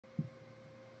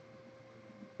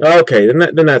Okay,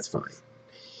 then that's fine.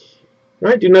 All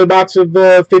right, do another box of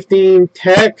 15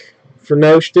 Tek for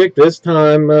no stick. This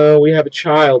time we have a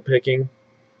child picking,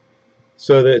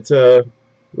 so that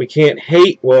we can't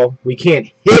hate. Well, we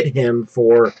can't hit him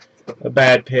for a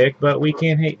bad pick, but we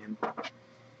can't hate him.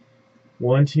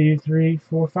 1, 2, 3,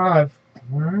 4, 5.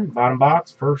 All right, bottom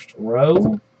box, first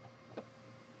row.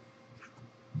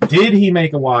 Did he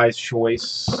make a wise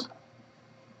choice?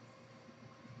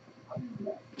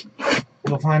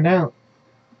 We'll find out.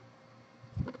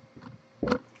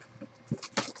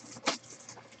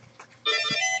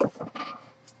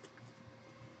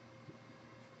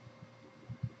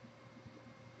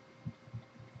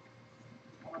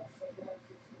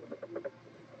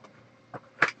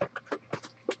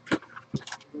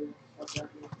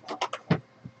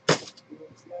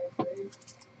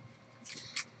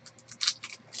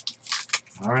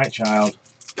 All right, child.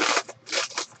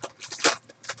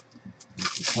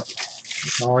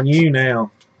 It's on you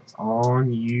now. It's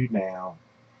on you now.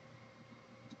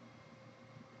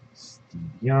 Steve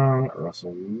Young,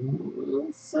 Russell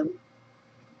Wilson.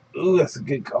 Ooh, that's a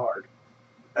good card.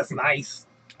 That's nice.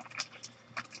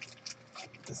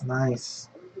 That's nice.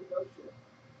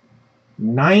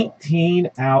 19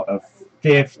 out of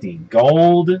 50.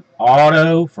 Gold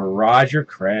auto for Roger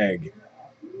Craig.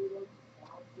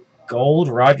 Gold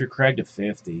Roger Craig to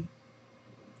 50.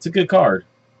 It's a good card.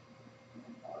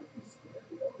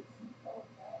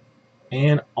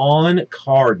 And on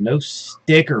card, no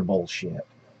sticker bullshit.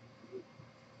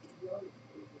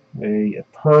 A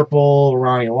purple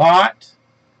Ronnie Lott.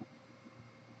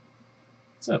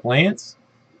 What's up, Lance?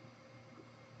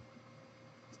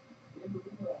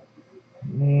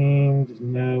 And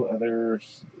no other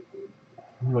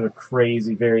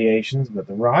crazy variations, but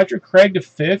the Roger Craig to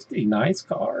 50. Nice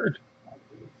card.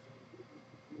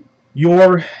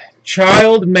 Your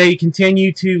child may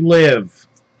continue to live.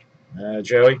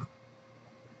 Joey?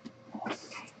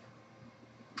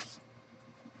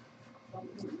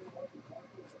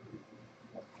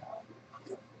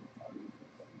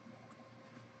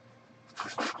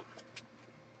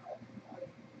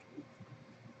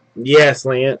 Yes,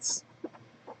 Lance.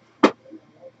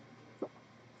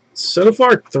 So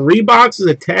far, 3 boxes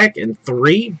of Tek and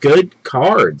 3 good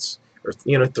cards. Or,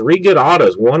 3 good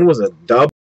autos. One was a double.